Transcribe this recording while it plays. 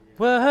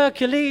We're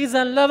Hercules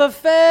and Love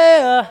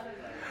Affair.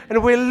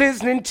 And we're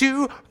listening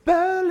to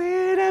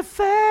Berlin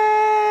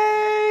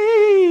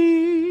FM.